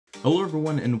Hello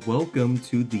everyone and welcome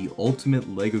to the Ultimate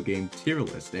LEGO Game tier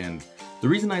list, and the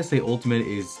reason I say Ultimate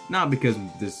is not because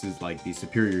this is like the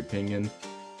superior opinion.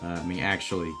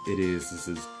 Actually it is. This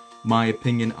is my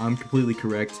opinion. I'm completely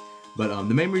correct, but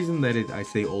the main reason that I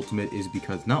say Ultimate is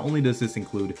because not only does this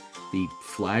include the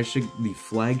flagship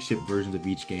versions of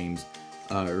each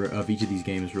of each of these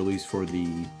games released for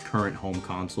the current home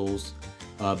consoles,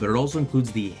 but it also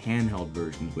includes the handheld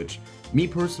version, which me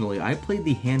personally, I played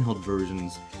the handheld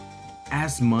versions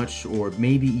as much or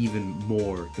maybe even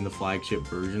more than the flagship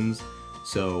versions.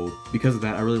 So because of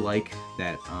that, I really like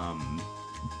that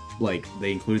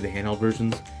they included the handheld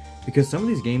versions, because some of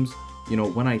these games, you know,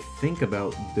 when I think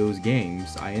about those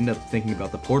games, I end up thinking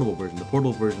about the portable version. The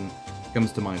portable version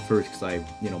comes to mind first because I,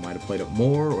 might have played it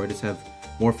more, or I just have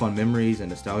more fun memories and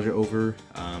nostalgia over.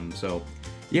 So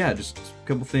yeah, just a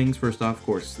couple things. First off, of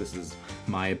course, this is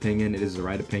my opinion. It is the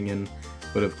right opinion.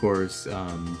 But of course,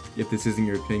 if this isn't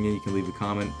your opinion, you can leave a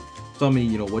comment. Tell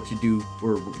me, what you do,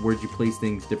 or where'd you place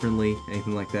things differently,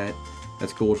 anything like that.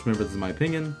 That's cool. Just remember, this is my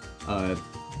opinion.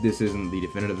 This isn't the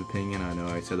definitive opinion. I know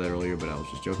I said that earlier, but I was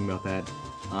just joking about that.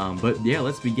 But yeah,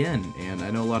 let's begin. And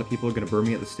I know a lot of people are going to burn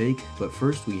me at the stake, but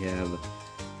first we have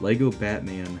LEGO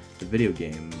Batman, the video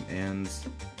game. And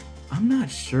I'm not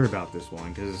sure about this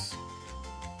one, because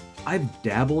I've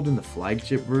dabbled in the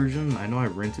flagship version. I know I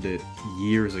rented it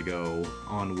years ago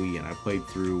on Wii, and I played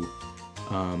through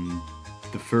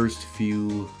the first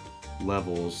few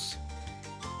levels,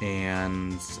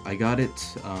 and I got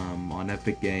it on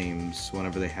Epic Games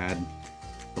whenever they had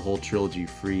the whole trilogy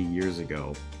free years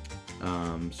ago.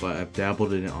 So I've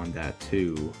dabbled in it on that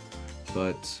too,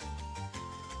 but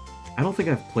I don't think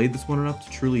I've played this one enough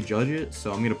to truly judge it,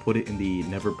 so I'm going to put it in the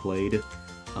never played.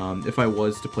 If I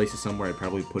was to place it somewhere, I'd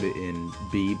probably put it in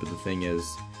B, but the thing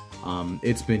is,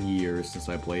 it's been years since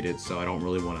I played it, so I don't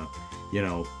really want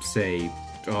to, say,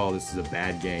 oh, this is a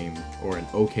bad game, or an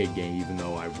okay game, even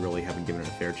though I really haven't given it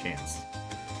a fair chance.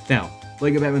 Now,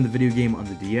 LEGO Batman the video game on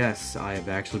the DS, I have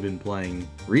actually been playing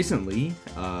recently,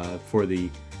 for the,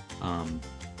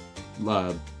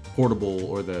 portable,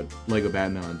 or the LEGO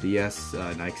Batman on DS,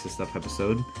 Nike's Stuff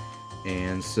episode,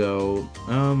 and so,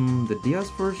 the DS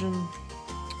version,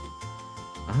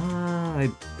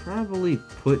 I'd probably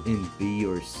put in B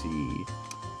or C.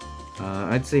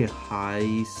 I'd say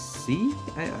high C?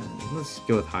 Let's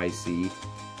go with high C.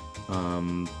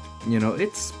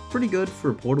 It's pretty good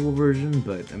for a portable version,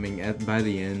 but, by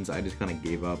the end, I just kind of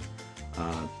gave up.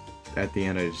 At the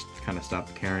end, I just kind of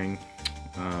stopped caring.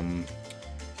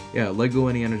 Yeah, LEGO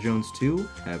Indiana Jones 2,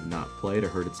 have not played. I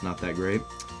heard it's not that great.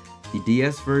 The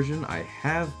DS version, I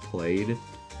have played.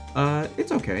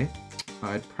 It's okay.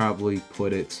 I'd probably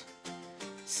put it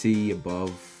C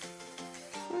above,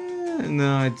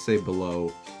 no, I'd say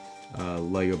below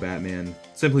LEGO Batman,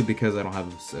 simply because I don't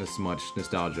have as much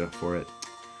nostalgia for it.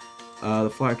 The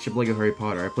flagship LEGO Harry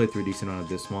Potter, I played through a decent amount of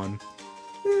this one.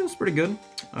 It was pretty good.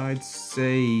 I'd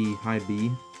say high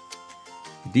B.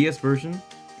 DS version,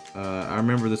 I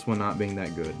remember this one not being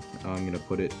that good. I'm going to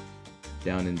put it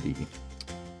down in D.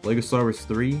 LEGO Star Wars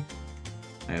 3,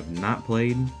 I have not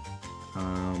played.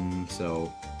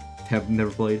 So have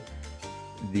never played.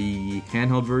 The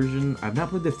handheld version, I've not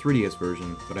played the 3DS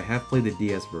version, but I have played the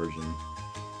DS version,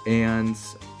 and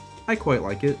I quite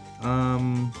like it. I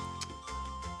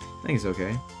think it's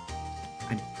okay.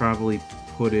 I'd probably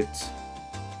put it,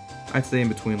 I'd say in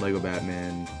between LEGO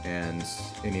Batman and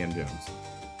Indiana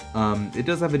Jones. It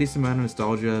does have a decent amount of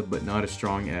nostalgia, but not as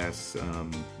strong as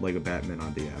LEGO Batman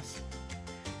on DS.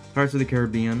 Pirates of the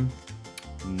Caribbean,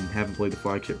 haven't played the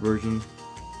flagship version.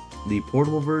 The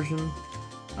portable version,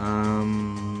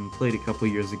 played a couple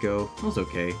years ago. It was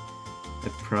okay.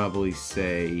 I'd probably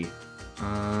say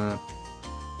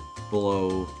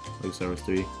below LEGO Star Wars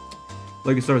 3.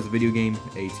 LEGO Star Wars video game,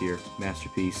 A tier,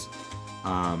 masterpiece.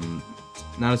 Not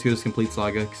as good as Complete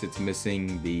Saga because it's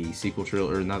missing the sequel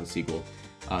trilogy, or not the sequel,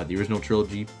 the original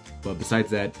trilogy. But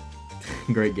besides that,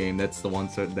 great game. That's the one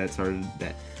that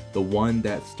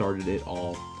started it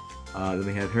all. Then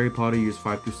we have Harry Potter years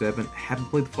 5 through 7. Haven't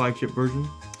played the flagship version.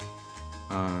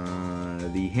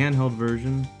 The handheld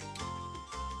version,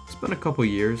 it's been a couple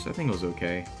years. I think it was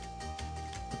okay.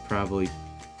 I'd probably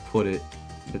put it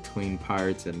between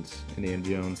Pirates and Indiana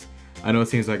Jones. I know it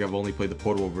seems like I've only played the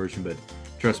portable version, but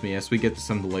trust me, as we get to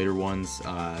some of the later ones,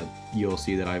 you'll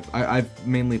see that I've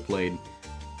mainly played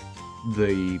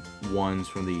the ones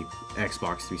from the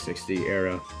Xbox 360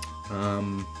 era.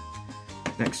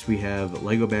 Next we have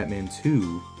LEGO Batman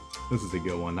 2. This is a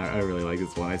good one. I really like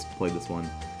this one. I played this one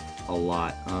a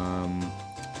lot.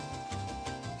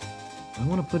 I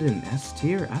want to put it in S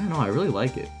tier? I don't know, I really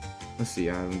like it. Let's see,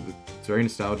 it's very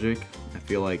nostalgic. I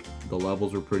feel like the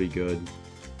levels were pretty good.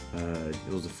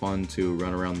 It was fun to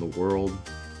run around the world.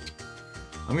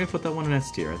 I'm gonna put that one in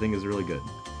S tier. I think it's really good.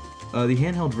 The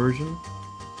handheld version,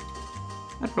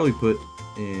 I'd probably put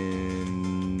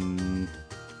in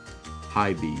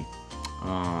high B.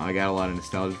 I got a lot of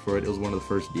nostalgia for it. It was one of the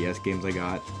first DS games I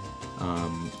got.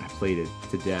 I played it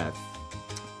to death,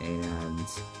 and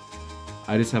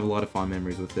I just have a lot of fond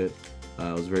memories with it.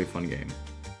 It was a very fun game.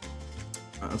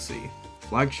 Let's see.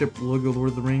 Flagship logo Lord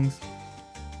of the Rings.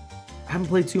 I haven't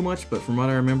played too much, but from what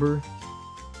I remember,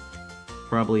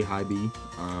 probably high B.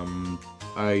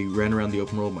 I ran around the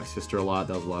open world with my sister a lot.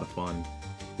 That was a lot of fun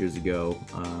years ago.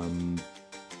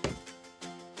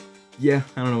 Yeah,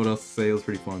 I don't know what else to say. It was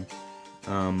pretty fun.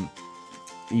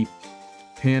 The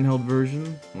handheld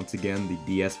version, once again, the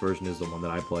DS version is the one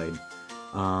that I played.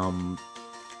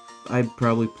 I'd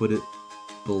probably put it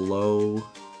below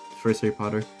first Harry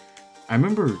Potter. I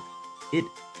remember it,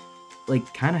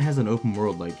 like, kind of has an open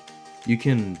world. Like, you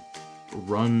can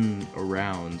run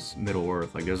around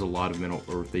Middle-earth. Like, there's a lot of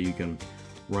Middle-earth that you can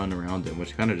run around in,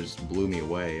 which kind of just blew me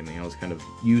away. I mean, I was kind of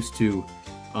used to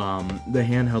the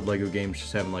handheld LEGO games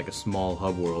just having, like, a small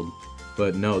hub world.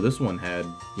 But no, this one had,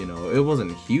 you know, it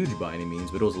wasn't huge by any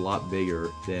means, but it was a lot bigger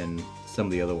than some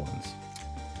of the other ones.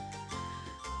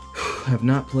 I've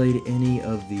not played any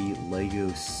of the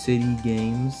LEGO City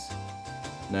games.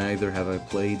 Neither have I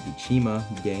played the Chima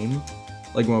game.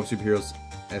 LEGO Marvel Super Heroes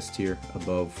S tier,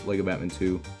 above LEGO Batman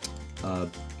 2.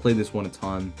 Played this one a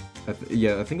ton.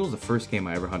 Yeah, I think it was the first game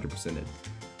I ever 100%ed.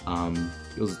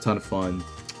 It was a ton of fun,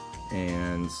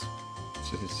 and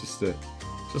it's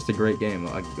just a great game.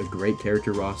 A great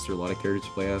character roster, a lot of characters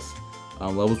to play as.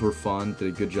 Levels were fun, did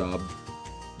a good job,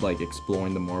 like,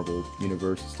 exploring the Marvel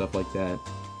universe and stuff like that.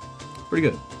 Pretty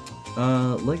good.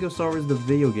 LEGO Star Wars the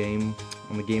video game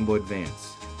on the Game Boy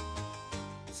Advance.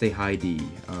 Say high D.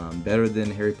 Better than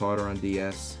Harry Potter on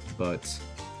DS, but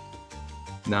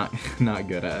not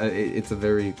good. It's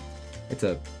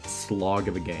a slog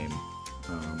of a game.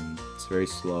 It's very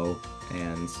slow,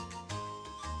 and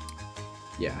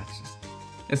yeah,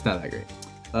 it's not that great.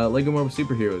 LEGO Marvel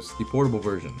Super Heroes, the portable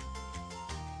version.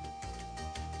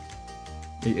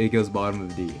 It goes bottom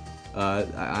of D.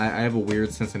 I have a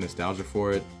weird sense of nostalgia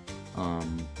for it,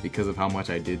 because of how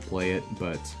much I did play it,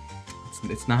 but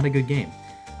it's not a good game.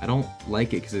 I don't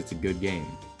like it because it's a good game.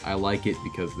 I like it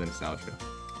because of the nostalgia.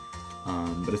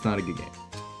 But it's not a good game.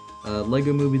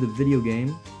 LEGO Movie the video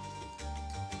game.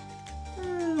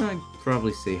 I'd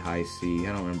probably say high C.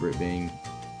 I don't remember it being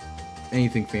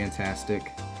anything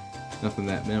fantastic. Nothing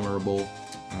that memorable.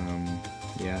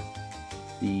 Yeah.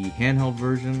 The handheld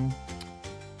version.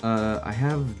 I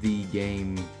have the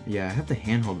game. Yeah, I have the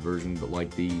handheld version, but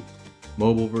like the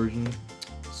mobile version.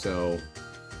 So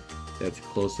that's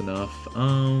close enough.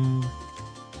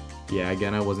 Yeah,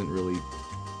 again, I wasn't really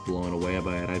blown away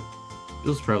by it. It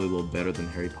was probably a little better than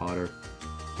Harry Potter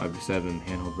 5-7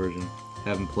 handheld version.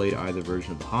 Haven't played either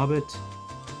version of The Hobbit.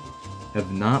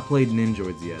 Have not played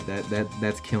Ninjoids yet.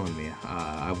 That's killing me.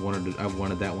 I've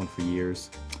wanted that one for years.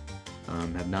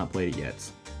 Have not played it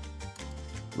yet.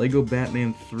 LEGO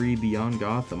Batman 3 Beyond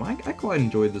Gotham. I quite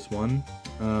enjoyed this one.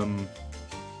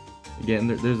 Again,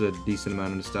 there's a decent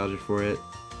amount of nostalgia for it.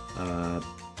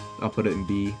 I'll put it in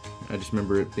B. I just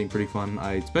remember it being pretty fun.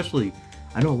 I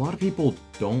know a lot of people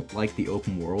don't like the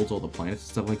open worlds, all the planets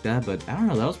and stuff like that, but I don't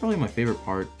know, that was probably my favorite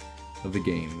part of the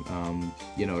game.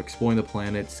 You know, exploring the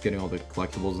planets, getting all the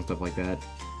collectibles and stuff like that.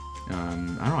 I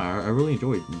don't know, I really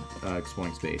enjoyed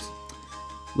exploring space.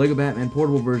 LEGO Batman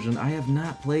portable version, I have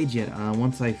not played yet. I'm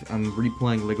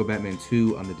replaying LEGO Batman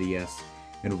 2 on the DS,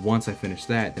 and once I finish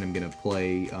that, then I'm gonna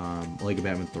play LEGO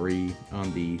Batman 3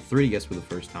 on the 3DS for the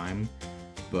first time.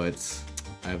 But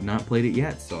I have not played it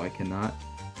yet, so I cannot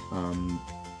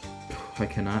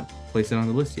place it on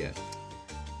the list yet.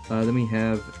 Then we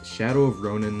have Shadow of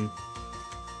Ronin.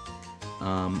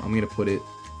 I'm gonna put it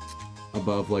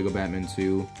above LEGO Batman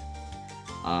 2.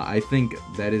 I think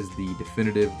that is the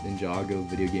definitive Ninjago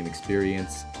video game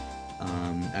experience.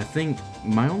 I think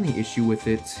my only issue with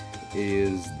it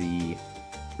is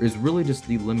really just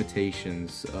the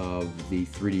limitations of the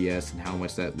 3DS and how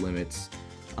much that limits,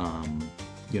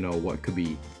 you know, what could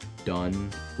be done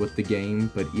with the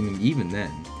game. But even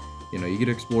then, you know, you get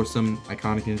to explore some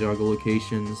iconic Ninjago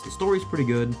locations. The story's pretty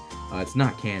good. It's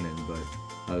not canon,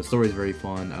 but the story's very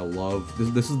fun. I love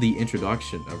this is the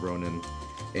introduction of Ronin,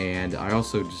 and I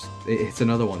also it's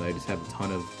another one that I just have a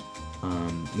ton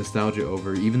of nostalgia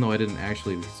over. Even though I didn't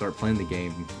actually start playing the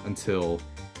game until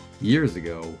years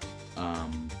ago,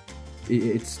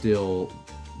 it's still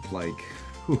like,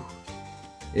 whew,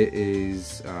 it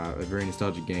is a very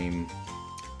nostalgic game.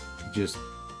 Just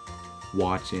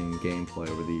watching gameplay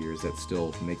over the years that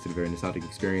still makes it a very nostalgic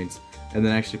experience. And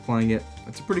then actually playing it,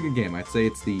 it's a pretty good game. I'd say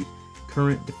it's the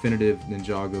current definitive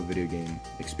Ninjago video game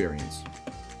experience.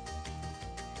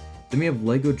 Then we have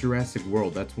Lego Jurassic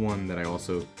World. That's one that I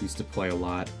also used to play a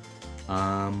lot.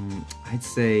 I'd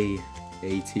say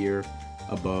A tier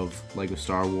above Lego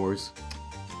Star Wars.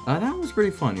 That was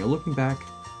pretty fun. You know, looking back,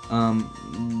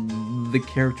 the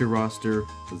character roster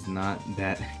was not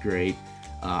that great.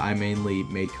 I mainly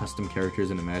made custom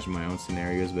characters and imagined my own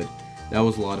scenarios, but that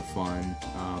was a lot of fun.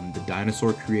 The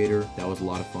dinosaur creator, that was a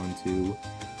lot of fun too.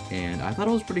 And I thought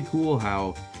it was pretty cool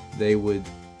how they would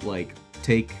like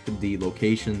take the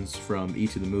locations from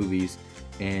each of the movies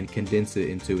and condense it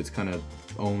into its kind of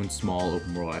own small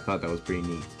open world. I thought that was pretty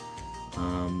neat.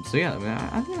 So yeah,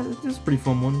 I mean, this is a pretty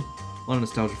fun one. A lot of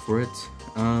nostalgia for it.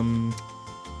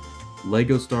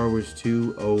 Lego Star Wars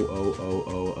 2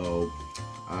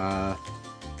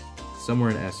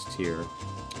 somewhere in S tier.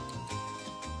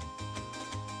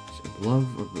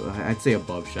 I'd say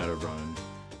above Shadowrun.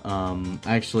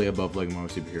 Actually above Lego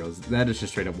Marvel Superheroes. That is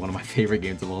just straight up one of my favorite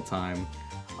games of all time.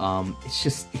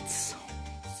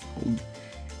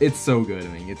 It's so good. I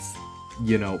mean, it's,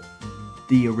 you know,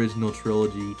 the original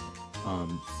trilogy,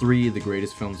 3 of the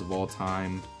greatest films of all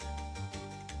time.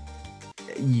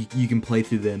 You can play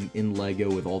through them in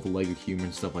Lego with all the Lego humor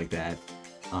and stuff like that.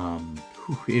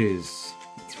 It's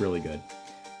really good.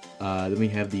 Then we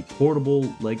have the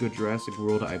portable Lego Jurassic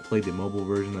World. I played the mobile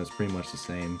version. That's pretty much the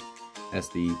same as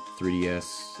the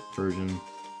 3DS version.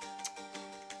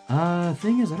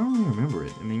 Thing is, I don't really remember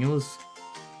it. I mean, it's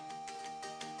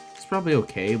probably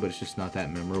okay, but it's just not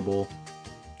that memorable.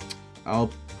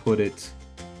 I'll put it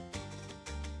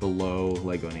below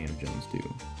Lego Indiana Jones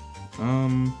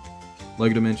 2.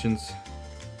 Lego Dimensions,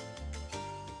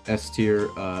 S tier,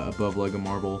 above Lego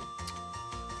Marvel.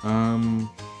 I'm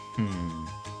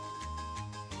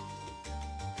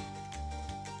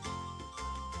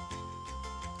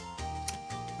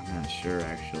not sure,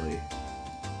 actually.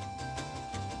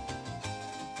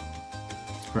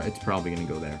 It's probably gonna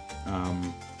go there.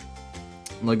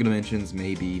 Lego Dimensions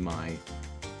may be my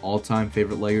all-time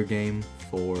favorite Lego game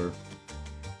for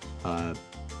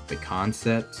the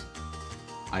concept.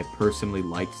 I personally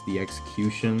liked the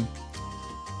execution.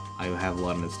 I have a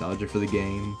lot of nostalgia for the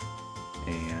game,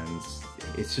 and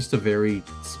it's just a very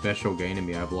special game to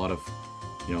me. I have a lot of,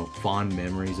 you know, fond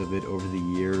memories of it over the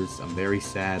years. I'm very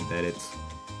sad that it's,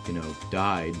 you know,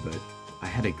 died, but I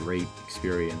had a great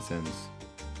experience, and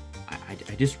I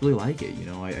just really like it, you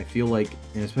know. I feel like,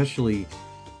 and especially,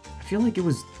 I feel like it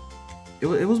was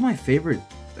my favorite.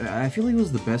 I feel like it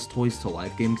was the best Toys to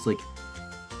Life game, because, like,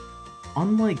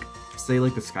 unlike, say,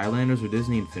 like the Skylanders or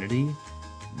Disney Infinity,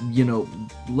 you know,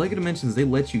 Lego Dimensions, they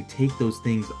let you take those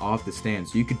things off the stand,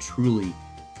 so you could truly,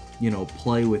 you know,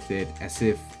 play with it as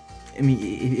if, I mean,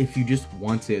 if you just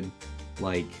wanted,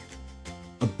 like,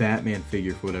 a Batman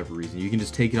figure for whatever reason, you can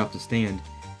just take it off the stand,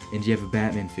 and you have a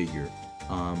Batman figure.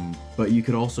 But you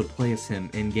could also play as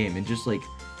him in-game, and just, like,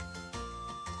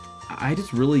 I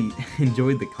just really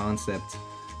enjoyed the concept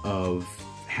of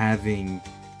having,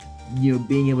 you know,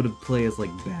 being able to play as, like,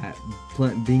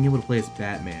 being able to play as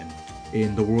Batman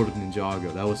in the world of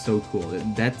Ninjago. That was so cool.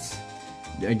 That's,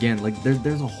 again, like,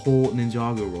 there's a whole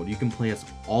Ninjago world. You can play as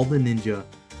all the ninja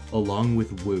along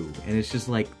with Wu, and it's just,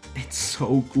 like, it's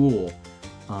so cool.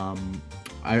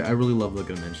 I really love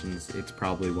Lego Dimensions. It's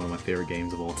probably one of my favorite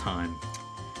games of all time.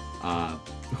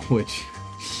 Which,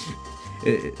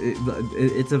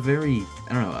 it's a very,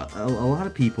 I don't know, a lot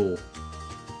of people,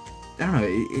 I don't know,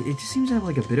 it just seems to have,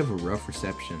 like, a bit of a rough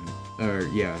reception, or,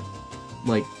 yeah,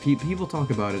 like, people talk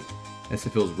about it as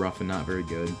if it was rough and not very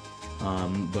good,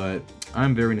 but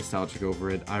I'm very nostalgic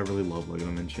over it. I really love Lego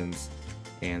Dimensions,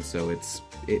 and so it's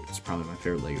probably my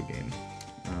favorite Lego game.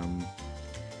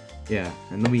 Yeah,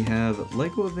 and then we have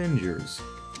Lego Avengers.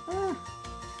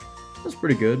 That's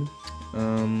pretty good.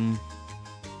 I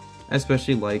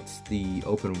especially liked the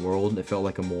open world. It felt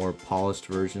like a more polished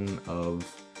version of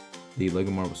the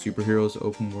Lego Marvel Superheroes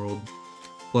open world.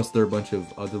 Plus, there are a bunch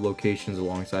of other locations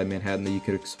alongside Manhattan that you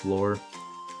could explore.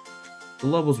 The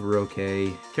levels were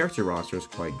okay. Character roster is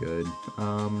quite good.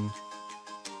 I'd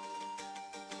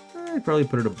probably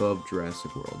put it above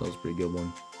Jurassic World. That was a pretty good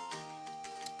one.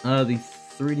 The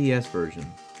 3DS version.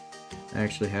 I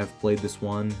actually have played this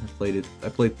one. I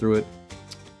played through it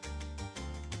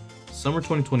summer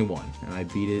 2021, and I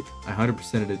beat it. I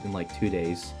 100%ed it in like 2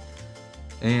 days,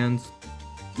 and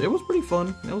it was pretty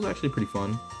fun. It was actually pretty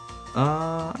fun.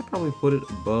 I'd probably put it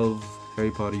above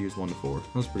Harry Potter Years 1 to 4.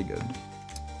 That was pretty good.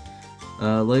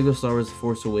 Lego Star Wars: The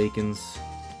Force Awakens.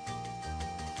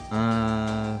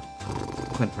 I'd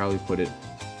probably put it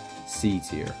C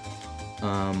tier.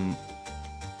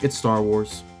 It's Star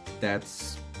Wars.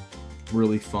 That's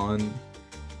really fun.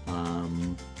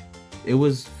 It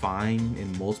was fine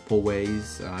in multiple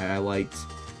ways. I liked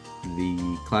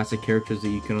the classic characters that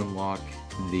you can unlock.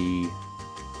 The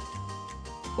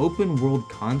open world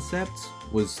concept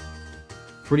was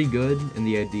pretty good in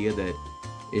the idea that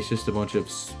it's just a bunch of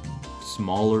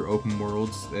smaller open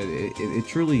worlds. It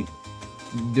truly,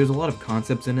 there's a lot of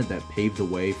concepts in it that paved the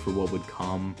way for what would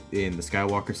come in the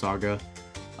Skywalker saga.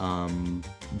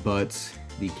 But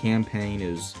the campaign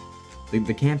is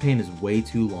way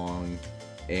too long,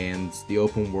 and the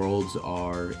open worlds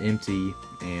are empty,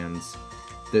 and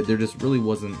there just really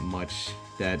wasn't much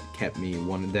that kept me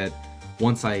that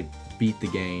once I beat the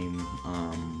game,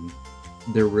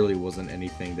 there really wasn't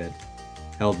anything that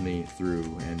held me through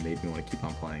and made me want to keep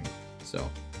on playing. So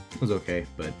it was okay,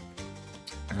 but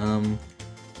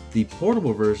the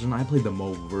portable version, I played the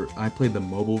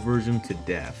mobile version to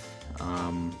death.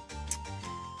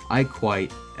 I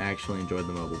quite actually enjoyed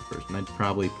the mobile version. I'd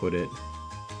probably put it,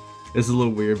 this is a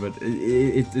little weird, but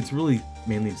it's really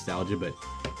mainly nostalgia, but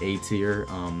A tier,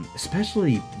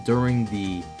 especially during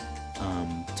the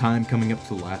time coming up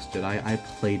to The Last Jedi. I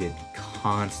played it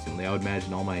constantly. I would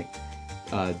imagine all my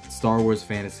Star Wars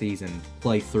fantasies and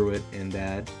play through it, and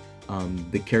that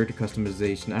the character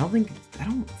customization, I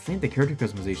don't think the character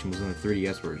customization was in the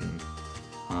 3DS version.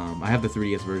 I have the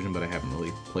 3DS version, but I haven't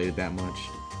really played it that much.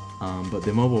 But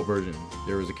the mobile version,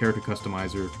 there was a character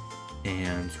customizer,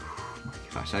 and oh my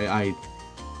gosh, I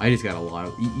just got a lot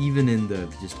of, even in the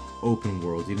just open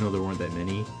worlds, even though there weren't that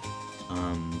many,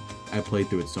 I played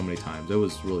through it so many times. It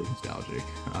was really nostalgic.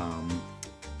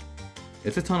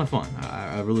 It's a ton of fun.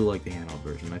 I really like the handheld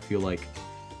version. I feel like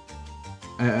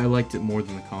I liked it more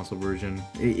than the console version.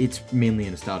 It's mainly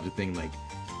a nostalgia thing, like,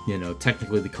 you know,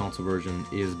 technically the console version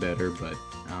is better, but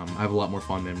I have a lot more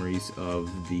fond memories of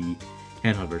the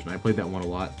handheld version. I played that one a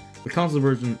lot. The console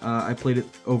version, I played it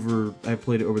over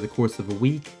the course of a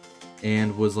week,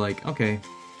 and was like, okay,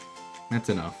 that's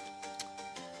enough.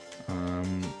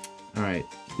 Alright,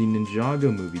 the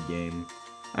Ninjago movie game.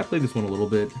 I played this one a little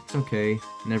bit. It's okay.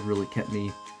 Never really kept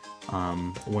me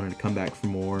wanting to come back for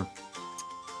more.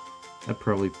 I'd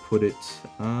probably put it,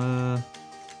 I'd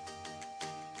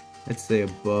say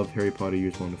above Harry Potter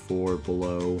Years 1 to 4,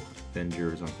 below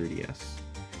Avengers on 3DS.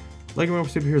 LEGO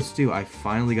Marvel Superheroes 2, I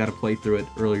finally got to play through it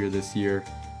earlier this year.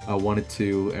 I wanted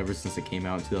to ever since it came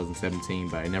out in 2017,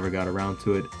 but I never got around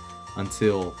to it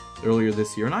until earlier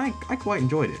this year, and I quite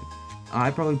enjoyed it. I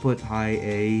probably put high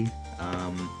A.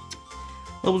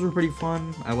 Levels were pretty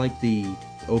fun. I liked the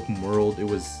open world. It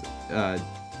was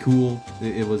cool.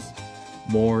 It was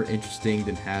more interesting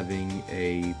than having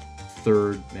a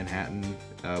third Manhattan.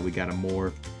 We got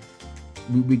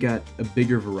a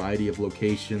bigger variety of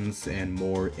locations and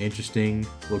more interesting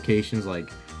locations. Like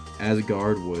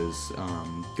Asgard was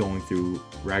going through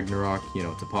Ragnarok, you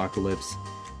know, it's Apocalypse.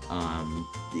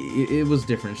 It was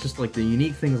different. It's just like the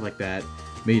unique things like that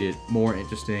made it more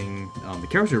interesting. The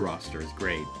character roster is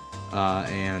great,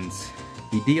 and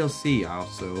the DLC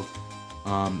also.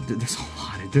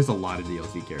 There's a lot of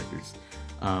DLC characters.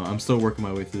 I'm still working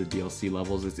my way through the DLC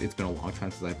levels. It's been a long time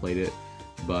since I played it,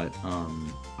 but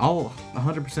I'll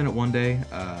 100% it one day.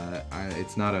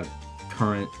 It's not a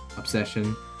current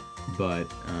obsession, but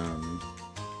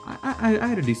I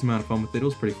had a decent amount of fun with it. It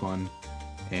was pretty fun,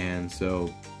 and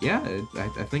so yeah,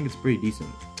 I think it's pretty decent.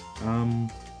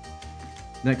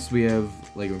 Next we have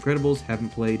LEGO Incredibles. Haven't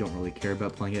played, don't really care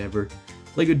about playing it ever.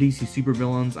 LEGO DC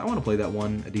Supervillains. I want to play that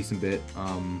one a decent bit.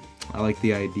 I like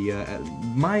the idea.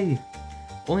 My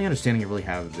only understanding I really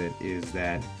have of it is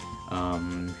that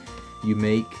you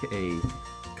make a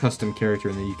custom character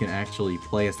and then you can actually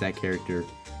play as that character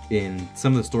in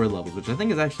some of the story levels, which I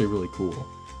think is actually really cool.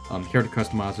 Character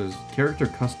customizers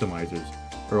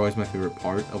are always my favorite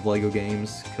part of LEGO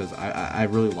games, because I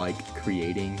really like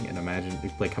creating and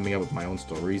coming up with my own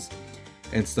stories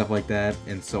and stuff like that,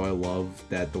 and so I love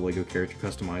that the LEGO character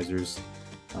customizers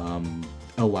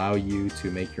allow you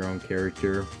to make your own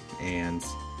character. And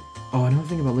oh, another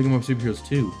thing about LEGO Marvel Superheroes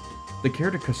 2, the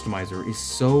character customizer is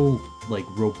so like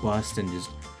robust, and just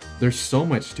there's so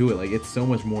much to it. Like, it's so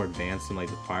much more advanced than like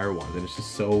the prior ones, and it's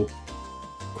just so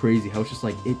crazy how it's just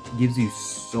like it gives you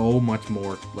so much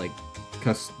more like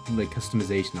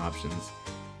customization options,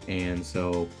 and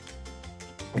so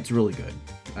it's really good.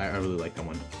 I really like that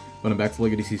one. But I'm back to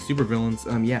LEGO DC Supervillains.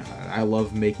 Yeah, I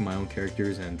love making my own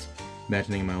characters and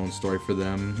imagining my own story for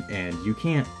them, and you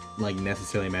can't like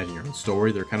necessarily imagine your own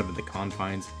story. They're kind of in the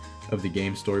confines of the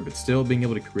game story, but still being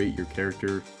able to create your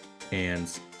character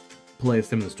and play as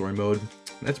them in the story mode,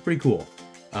 that's pretty cool.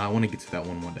 I want to get to that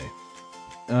one day.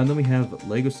 And then we have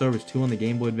Lego Star Wars 2 on the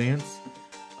Game Boy Advance.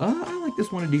 I like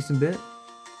this one a decent bit.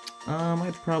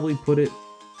 I'd probably put it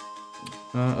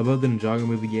above the Ninjago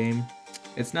movie game.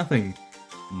 It's nothing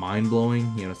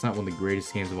mind-blowing, you know, it's not one of the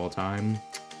greatest games of all time,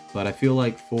 but I feel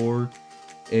like for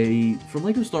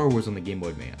Lego Star Wars on the Game Boy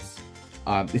Advance,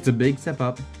 it's a big step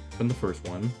up from the first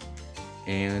one,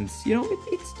 and you know,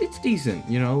 it's decent,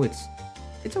 you know, it's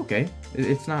okay.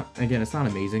 It's not, again, it's not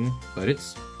amazing, but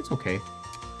it's okay.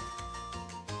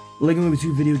 Lego Movie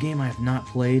 2 video game I have not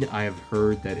played. I have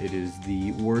heard that it is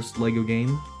the worst Lego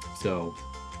game, so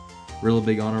real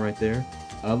big honor right there.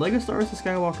 Lego Star Wars: The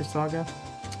Skywalker Saga.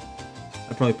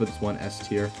 I'd probably put this one S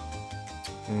tier.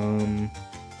 I'd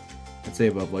say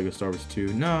above Lego Star Wars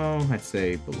 2. No, I'd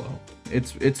say below.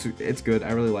 It's good.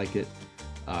 I really like it.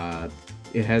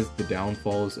 It has the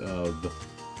downfalls of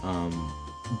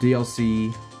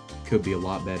DLC could be a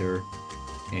lot better,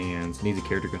 and needs a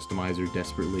character customizer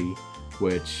desperately,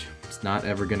 which it's not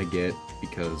ever gonna get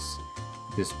because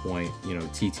at this point, you know,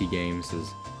 TT Games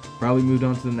has probably moved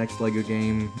on to the next Lego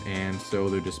game, and so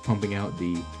they're just pumping out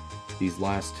these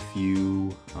last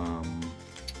few.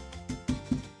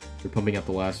 They're pumping out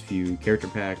the last few character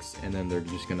packs, and then they're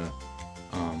just gonna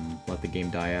let the game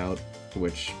die out,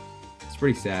 which is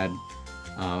pretty sad.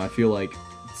 I feel like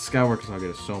Skywalker Saga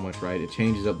does so much right. It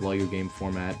changes up the Lego game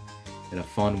format in a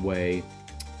fun way.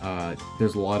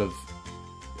 There's a lot of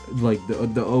like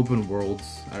the open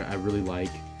worlds. I really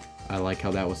like. I like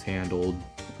how that was handled.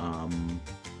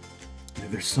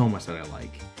 There's so much that I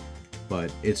like,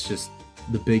 but it's just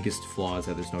the biggest flaw is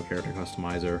that there's no character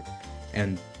customizer,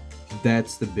 and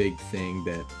that's the big thing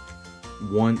that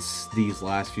once these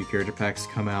last few character packs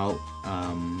come out,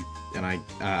 and I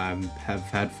have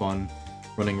had fun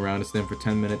running around as them for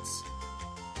 10 minutes,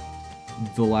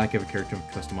 the lack of a character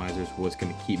customizers was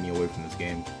going to keep me away from this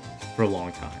game for a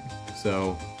long time.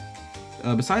 So,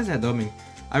 besides that though, I mean,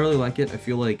 I really like it. I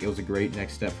feel like it was a great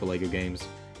next step for Lego games,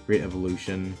 great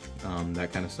evolution,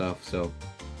 that kind of stuff. So,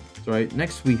 alright,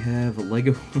 next we have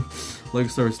Lego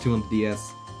Star Wars 2 on the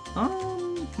DS.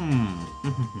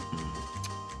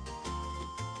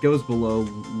 Goes below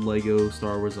Lego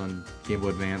Star Wars on Game Boy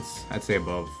Advance. I'd say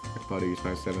above. I thought it was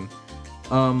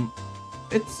 5.7.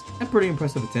 It's a pretty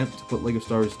impressive attempt to put Lego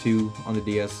Star Wars 2 on the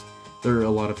DS. There are a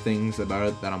lot of things about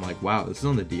it that I'm like, wow, this is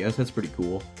on the DS, that's pretty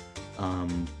cool.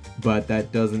 But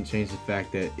that doesn't change the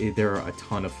fact that there are a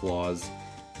ton of flaws.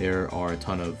 There are a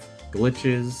ton of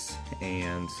glitches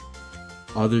and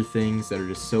other things that are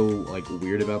just so like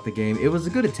weird about the game. It was a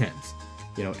good attempt.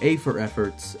 You know, A for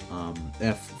efforts,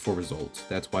 F for results.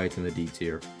 That's why it's in the D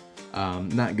tier.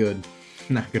 Not good.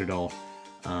 Not good at all.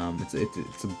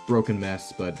 It's a broken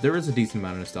mess, but there is a decent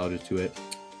amount of nostalgia to it.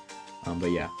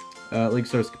 But yeah. Lego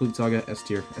Star Wars Complete Saga, S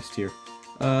tier, S tier.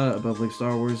 Above Lego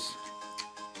Star Wars.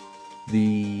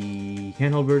 The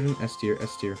handheld version, S tier,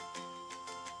 S tier.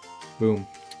 Boom.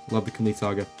 Love the Complete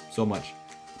Saga so much.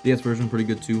 DS version, pretty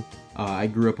good too. I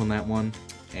grew up on that one.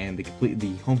 And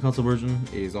the home console version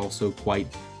is also quite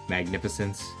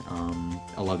magnificent.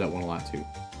 I love that one a lot too.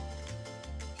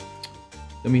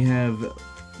 Then we have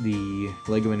the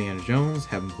Lego Indiana Jones.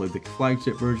 Haven't played the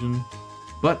flagship version,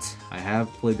 but I have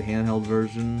played the handheld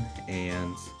version,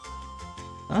 and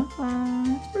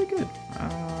it's pretty good.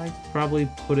 I'd probably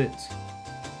put it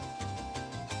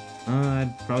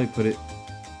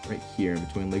right here in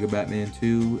between Lego Batman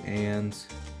 2 and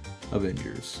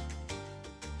Avengers.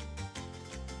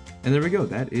 And there we go,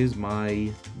 that is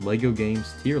my Lego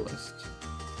games tier list.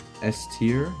 S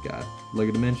tier, got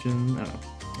Lego Dimension,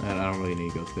 I don't really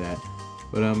need to go through that.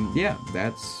 But yeah,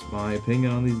 that's my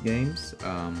opinion on these games.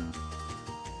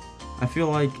 I feel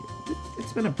like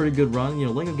it's been a pretty good run. You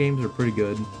know, Lego games are pretty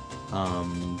good.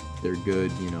 They're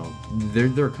good, you know,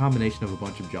 they're a combination of a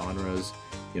bunch of genres.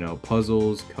 You know,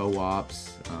 puzzles,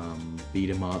 co-ops,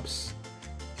 beat-em-ups,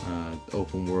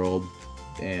 open world,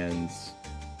 and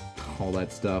all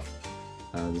that stuff.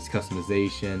 This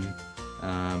customization,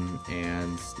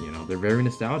 and you know, they're very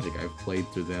nostalgic. I've played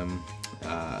through them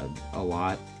a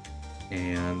lot,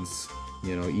 and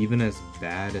you know, even as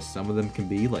bad as some of them can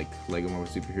be, like Lego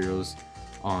Marvel Superheroes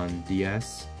on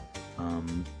DS,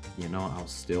 you know, I'll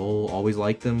still always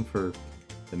like them for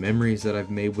the memories that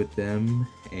I've made with them,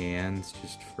 and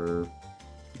just for,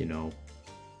 you know,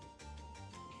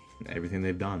 everything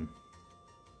they've done,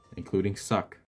 including suck.